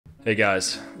Hey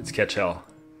guys, it's Ketchell.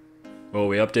 Well,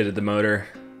 we updated the motor,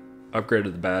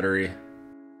 upgraded the battery,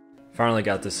 finally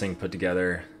got this thing put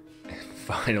together, and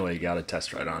finally got a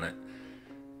test ride on it.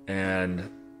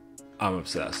 And I'm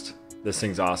obsessed. This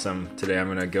thing's awesome. Today I'm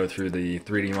gonna go through the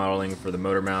 3D modeling for the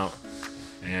motor mount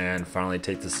and finally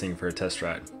take this thing for a test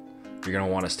ride. You're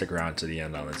gonna wanna stick around to the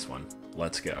end on this one.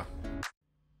 Let's go.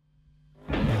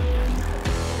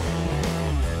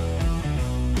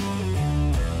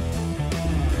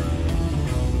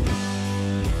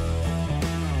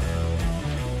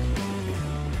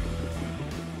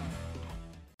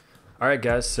 Alright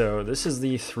guys, so this is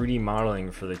the 3D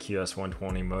modeling for the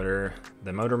QS120 motor,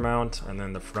 the motor mount, and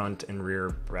then the front and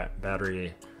rear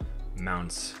battery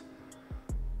mounts.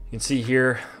 You can see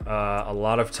here a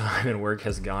lot of time and work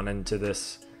has gone into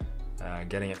this,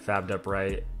 getting it fabbed up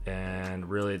right, and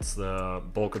really it's the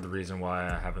bulk of the reason why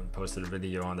I haven't posted a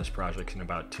video on this project in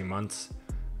about 2 months,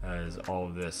 is all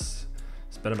of this.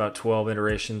 It's been about 12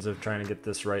 iterations of trying to get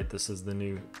this right. This is the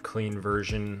new clean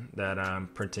version that I'm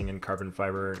printing in carbon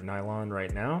fiber nylon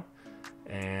right now.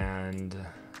 And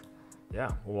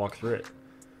yeah, we'll walk through it.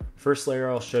 First layer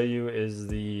I'll show you is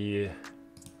the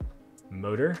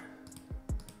motor.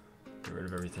 Get rid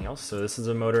of everything else. So this is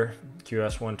a motor,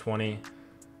 QS120.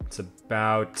 It's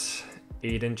about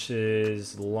 8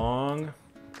 inches long.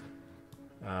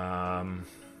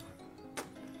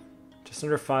 Just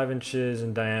under 5 inches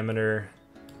in diameter.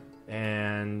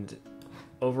 And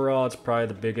overall, it's probably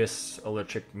the biggest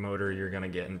electric motor you're gonna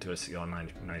get into a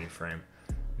CL90 frame.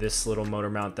 This little motor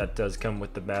mount that does come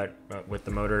with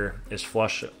the motor is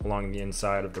flush along the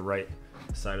inside of the right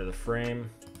side of the frame,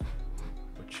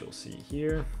 which you'll see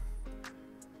here.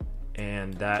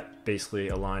 And that basically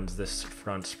aligns this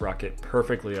front sprocket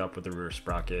perfectly up with the rear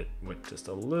sprocket with just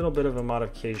a little bit of a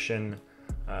modification,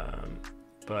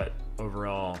 but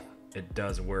overall it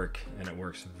does work, and it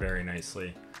works very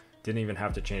nicely. Didn't even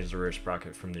have to change the rear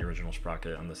sprocket from the original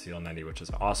sprocket on the CL90, which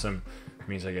is awesome. It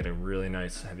means I get a really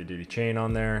nice heavy duty chain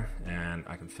on there, and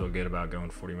I can feel good about going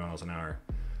 40 miles an hour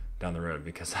down the road,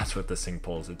 because that's what this thing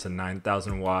pulls. It's a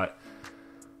 9,000 watt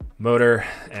motor,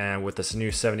 and with this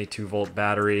new 72 volt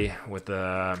battery with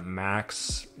a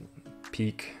max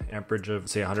peak amperage of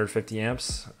say 150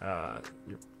 amps,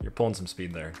 you're pulling some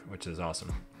speed there, which is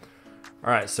awesome.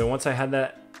 All right, so once I had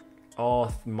that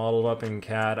all modeled up in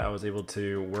CAD, I was able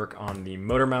to work on the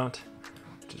motor mount,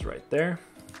 which is right there.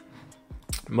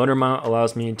 Motor mount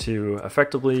allows me to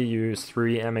effectively use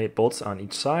 3 M8 bolts on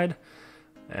each side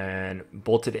and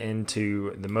bolt it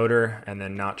into the motor, and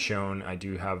then not shown, I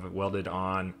do have welded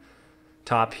on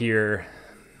top here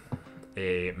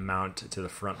a mount to the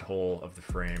front hole of the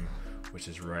frame, which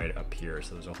is right up here.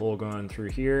 So there's a hole going through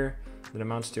here that it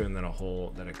mounts to, and then a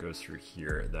hole that it goes through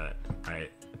here that I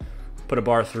put a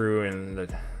bar through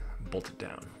and bolt it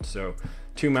down. So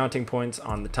 2 mounting points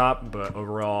on the top, but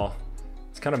overall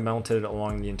it's kind of mounted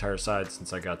along the entire side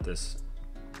since I got this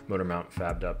motor mount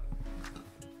fabbed up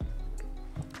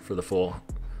for the full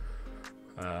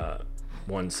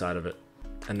one side of it.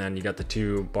 And then you got the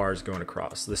 2 bars going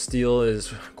across. The steel is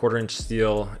 1/4 inch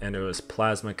steel, and it was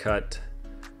plasma cut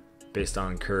based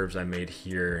on curves I made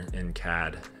here in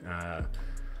CAD.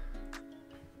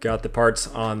 Got the parts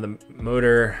on the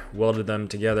motor, welded them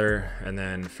together, and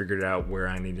then figured out where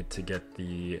I needed to get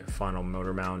the final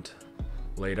motor mount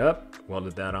laid up,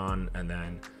 welded that on, and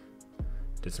then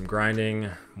did some grinding,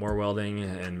 more welding,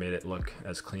 and made it look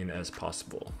as clean as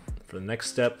possible. For the next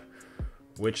step,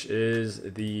 which is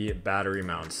the battery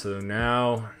mount. So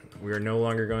now we are no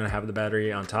longer going to have the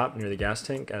battery on top near the gas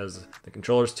tank, as the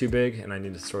controller is too big and I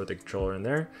need to store the controller in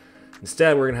there.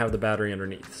 Instead, we're gonna have the battery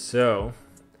underneath. So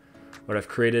what I've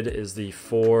created is the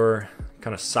 4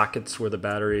 kind of sockets where the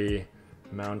battery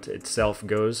mount itself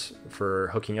goes for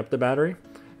hooking up the battery,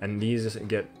 and this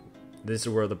is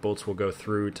where the bolts will go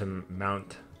through to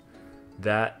mount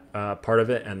that part of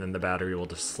it, and then the battery will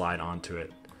just slide onto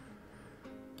it.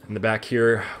 In the back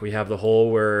here, we have the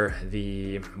hole where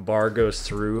the bar goes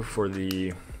through for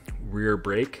the rear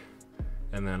brake,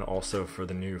 and then also for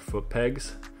the new foot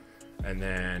pegs. And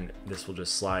then this will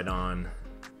just slide on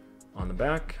the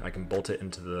back. I can bolt it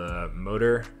into the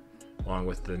motor along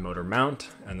with the motor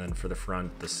mount, and then for the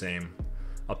front, the same.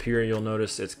 Up here, you'll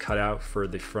notice it's cut out for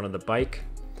the front of the bike.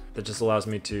 That just allows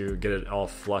me to get it all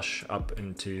flush up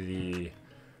into the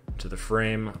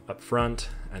frame up front,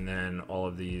 and then all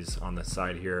of these on the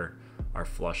side here are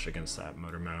flush against that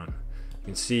motor mount. You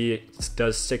can see it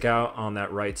does stick out on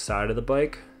that right side of the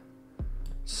bike.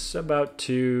 It's about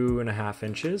 2.5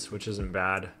 inches, which isn't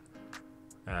bad,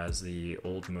 as the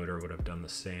old motor would have done the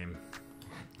same.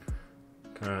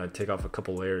 Kind of take off a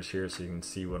couple layers here so you can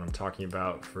see what I'm talking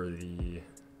about for the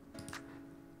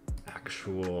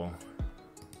actual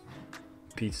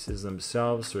pieces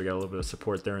themselves. So we got a little bit of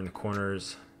support there in the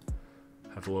corners.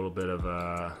 Have a little bit of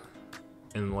a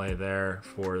inlay there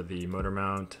for the motor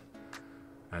mount.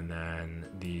 And then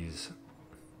these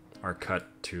are cut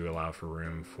to allow for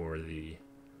room for the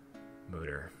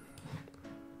motor.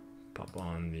 Pop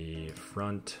on the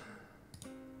front.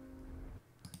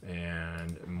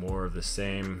 And more of the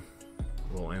same.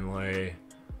 Little inlay.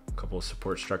 A couple of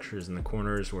support structures in the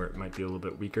corners where it might be a little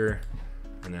bit weaker.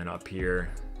 And then up here,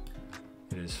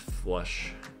 it is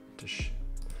flush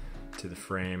to the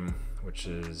frame, which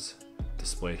is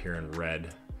displayed here in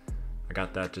red. I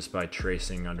got that just by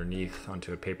tracing underneath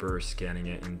onto a paper, scanning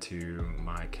it into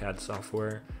my CAD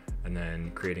software, and then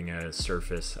creating a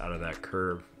surface out of that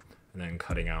curve, and then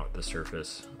cutting out the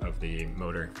surface of the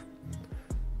motor,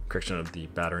 correction of the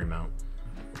battery mount.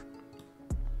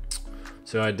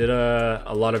 So I did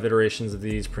a lot of iterations of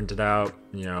these, printed out,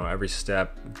 you know, every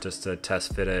step just to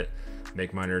test fit it,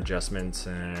 make minor adjustments,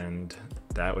 and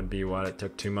that would be what it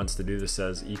took 2 months to do this,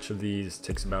 as each of these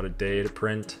takes about a day to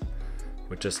print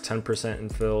with just 10%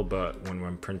 infill. But when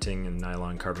I'm printing in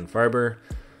nylon carbon fiber,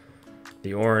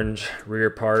 the orange rear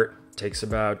part takes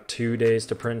about 2 days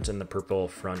to print, and the purple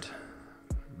front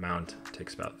mount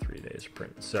takes about 3 days to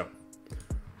print. So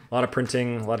a lot of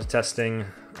printing, a lot of testing,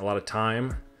 a lot of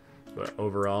time, but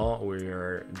overall we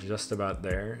are just about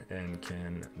there and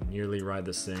can nearly ride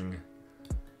this thing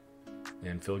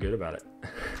and feel good about it.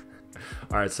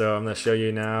 All right, so I'm gonna show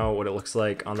you now what it looks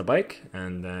like on the bike,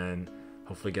 and then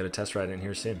hopefully get a test ride in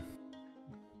here soon.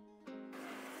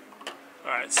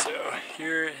 All right, so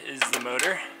here is the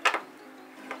motor.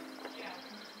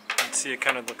 You can see it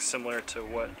kind of looks similar to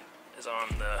what is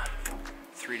on the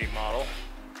 3D model,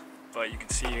 but you can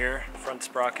see here, front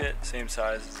sprocket, same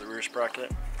size as the rear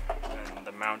sprocket, and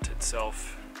the mount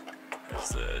itself has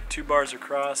the 2 bars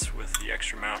across with the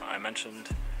extra mount I mentioned,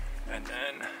 and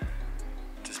then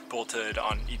just bolted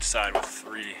on each side with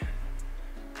 3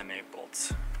 M8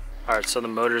 bolts. Alright, so the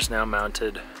motor is now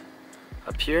mounted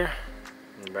up here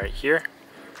and right here.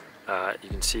 You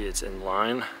can see it's in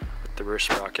line with the rear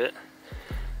sprocket,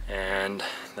 and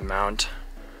the mount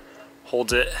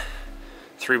holds it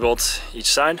 3 bolts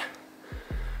each side,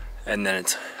 and then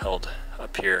it's held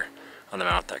up here on the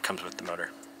mount that comes with the motor.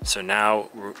 So now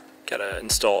we're gotta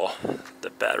install the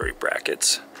battery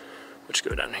brackets, which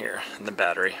go down here, and the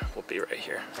battery will be right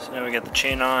here. So now we got the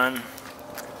chain on,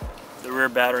 the rear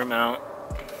battery mount,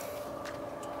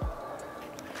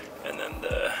 and then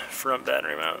the front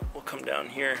battery mount will come down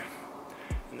here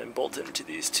and then bolt into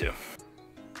these 2.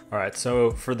 All right,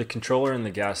 so for the controller and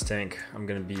the gas tank, I'm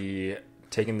gonna be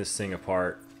taking this thing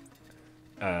apart,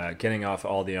 getting off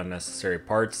all the unnecessary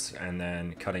parts, and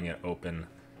then cutting it open.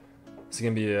 It's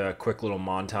gonna be a quick little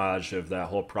montage of that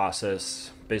whole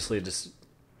process, basically just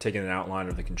taking an outline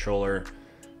of the controller,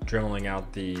 drilling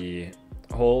out the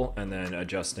hole, and then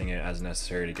adjusting it as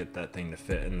necessary to get that thing to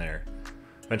fit in there.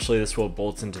 Eventually this will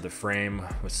bolt into the frame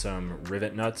with some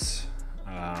rivet nuts,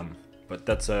 but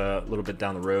that's a little bit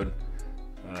down the road.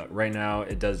 Right now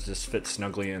it does just fit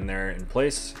snugly in there in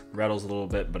place, rattles a little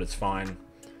bit, but it's fine.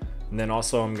 And then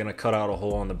also I'm gonna cut out a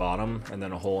hole on the bottom and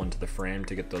then a hole into the frame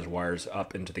to get those wires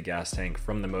up into the gas tank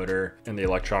from the motor and the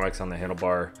electronics on the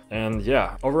handlebar. And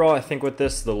yeah, overall I think with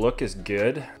this, the look is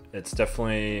good. It's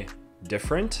definitely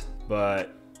different,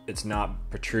 but it's not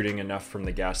protruding enough from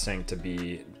the gas tank to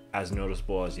be as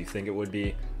noticeable as you think it would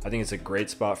be. I think it's a great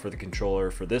spot for the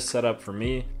controller for this setup. For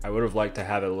me, I would have liked to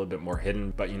have it a little bit more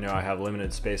hidden, but you know, I have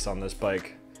limited space on this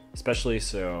bike especially,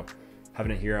 so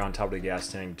having it here on top of the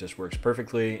gas tank just works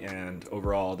perfectly. And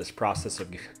overall, this process of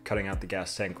cutting out the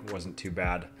gas tank wasn't too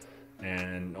bad,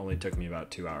 and only took me about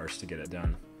 2 hours to get it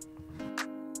done.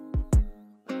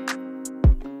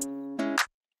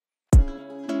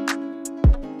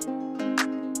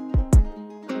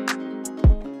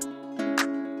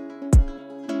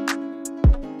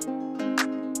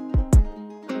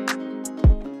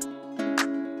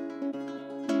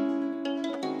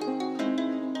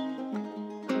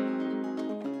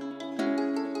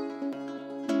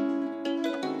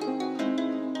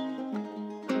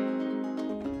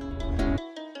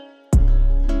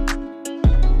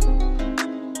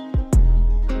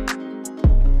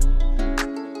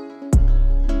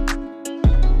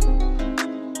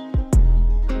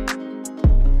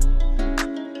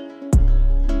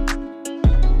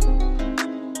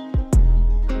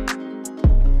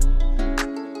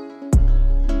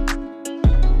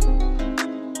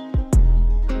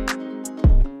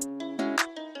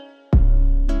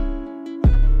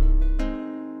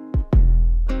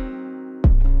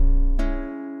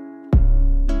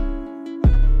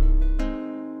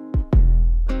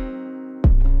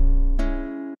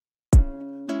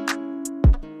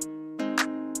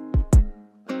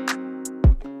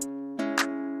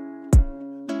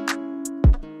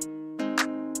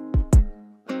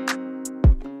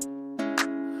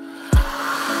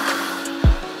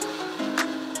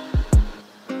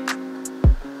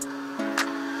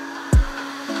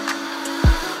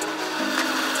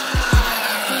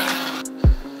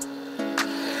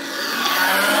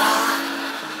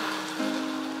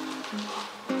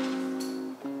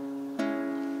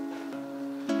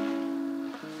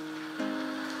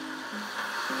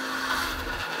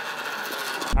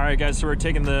 All right, guys, so we're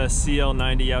taking the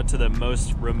CL90 out to the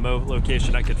most remote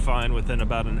location I could find within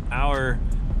about an hour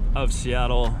of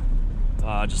Seattle.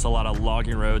 Just a lot of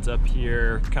logging roads up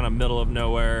here, kind of middle of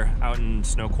nowhere, out in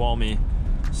Snoqualmie.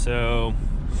 So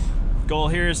goal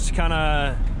here is to kind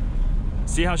of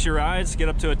see how she rides, get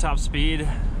up to a top speed,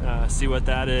 see what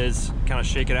that is, kind of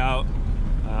shake it out,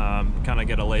 kind of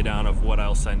get a laydown of what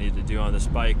else I need to do on this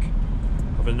bike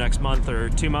over the next month or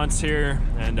 2 months here,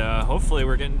 and hopefully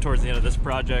we're getting towards the end of this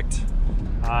project.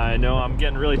 I know I'm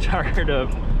getting really tired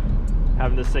of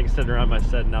having this thing sitting around my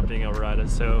set and not being able to ride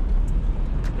it, so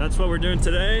that's what we're doing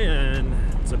today, and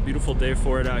it's a beautiful day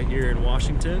for it out here in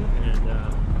Washington, and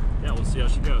yeah, we'll see how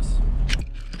she goes.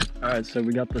 All right, so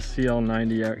we got the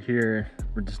CL90 out here.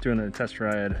 We're just doing a test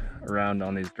ride around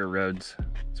on these dirt roads,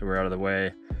 so we're out of the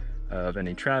way of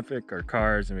any traffic or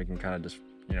cars, and we can kind of just,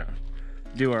 you know,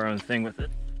 do our own thing with it.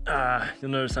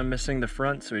 You'll notice I'm missing the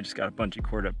front, so we just got a bungee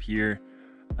cord up here.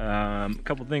 A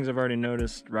couple things I've already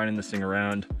noticed riding this thing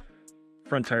around.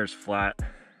 Front tire's flat.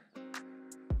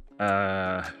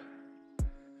 The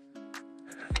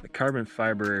carbon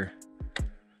fiber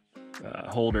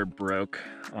holder broke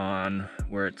on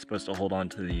where it's supposed to hold on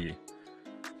to the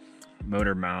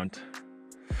motor mount.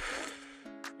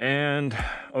 And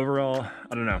overall,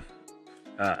 I don't know.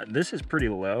 This is pretty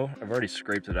low. I've already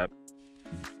scraped it up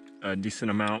a decent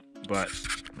amount, but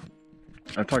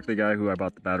I've talked to the guy who I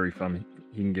bought the battery from.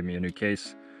 He can give me a new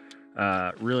case.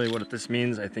 Really what this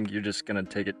means, I think you're just gonna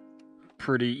take it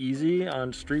pretty easy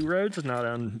on street roads, not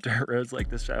on dirt roads like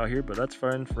this out here, but that's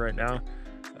fine for right now,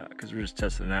 because we're just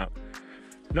testing it out.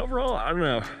 And overall, I don't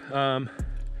know,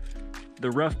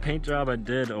 the rough paint job I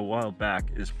did a while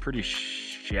back is pretty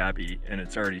shabby, and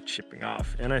it's already chipping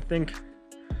off, and I think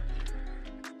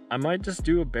I might just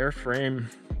do a bare frame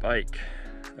bike.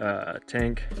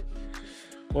 Tank,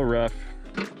 a little rough,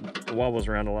 it wobbles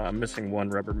around a lot. I'm missing one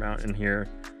rubber mount in here.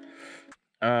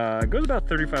 It goes about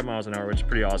 35 miles an hour, which is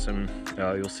pretty awesome.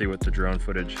 You'll see with the drone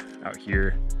footage out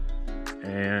here.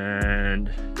 And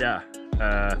yeah,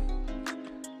 a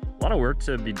lot of work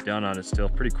to be done on it still.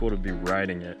 Pretty cool to be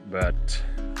riding it, but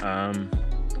I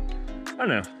don't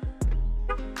know.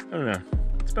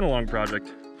 It's been a long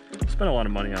project. Spent a lot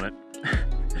of money on it.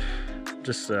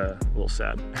 Just a little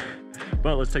sad.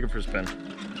 But let's take it for a spin.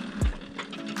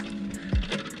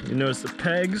 You notice the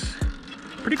pegs,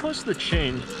 pretty close to the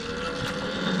chain,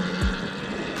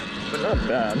 but not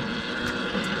bad.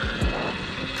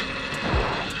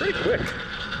 Pretty quick.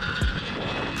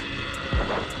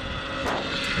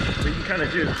 What you can kind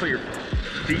of do is put your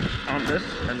feet on this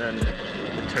and then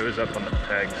the toes up on the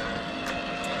pegs.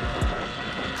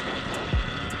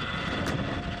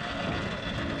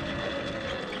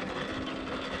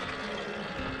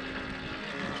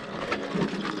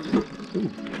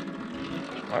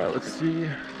 All right, let's see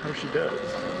how she does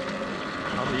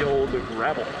on the old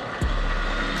gravel.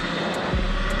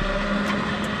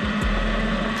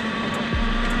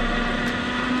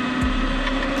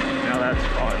 Now that's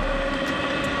fun.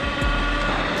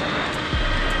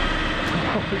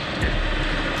 Oh shit,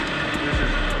 this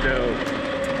is dope.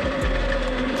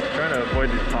 I'm trying to avoid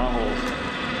these potholes.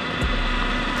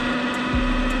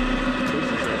 This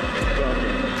is a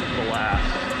fucking blast.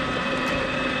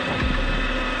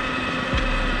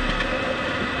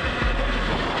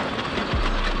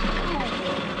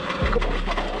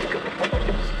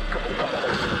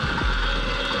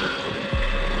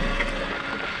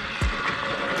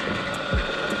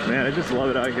 Man, I just love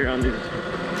it out here on these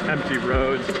empty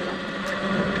roads.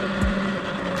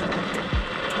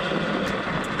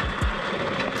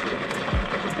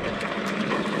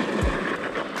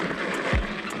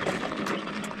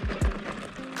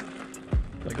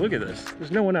 Like, look at this.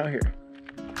 There's no one out here.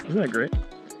 Isn't that great?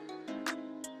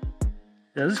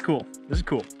 Yeah, this is cool. This is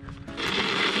cool.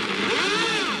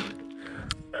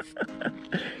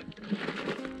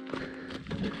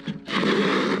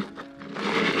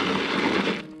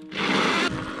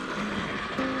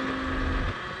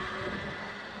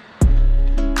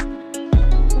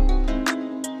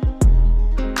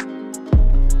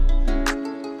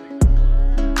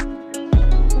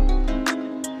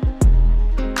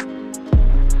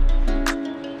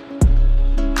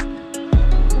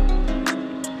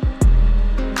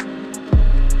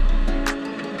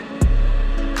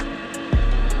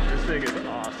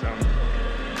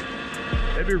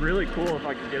 It'd be really cool if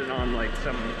I could get it on like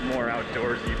some more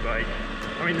outdoorsy bike.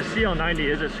 I mean, the CL90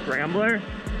 is a scrambler,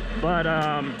 but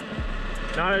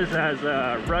not as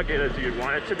rugged as you'd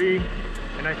want it to be.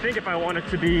 And I think if I want it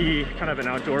to be kind of an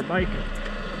outdoor bike,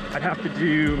 I'd have to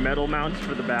do metal mounts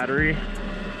for the battery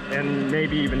and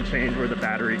maybe even change where the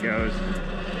battery goes,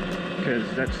 because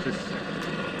that's just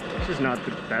This is not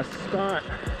the best spot.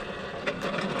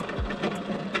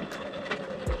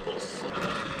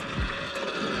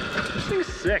 This thing's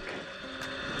sick.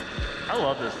 I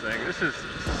love this thing. This is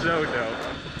so dope.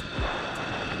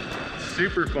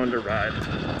 Super fun to ride.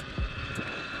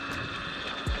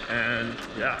 And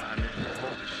yeah, I mean,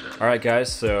 holy shit. All right, guys,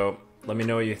 so let me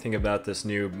know what you think about this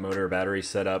new motor battery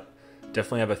setup.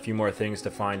 Definitely have a few more things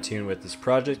to fine tune with this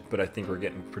project, but I think we're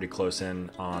getting pretty close in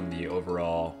on the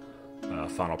overall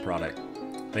final product.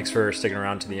 Thanks for sticking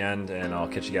around to the end, and I'll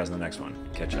catch you guys in the next one.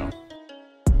 Catch y'all.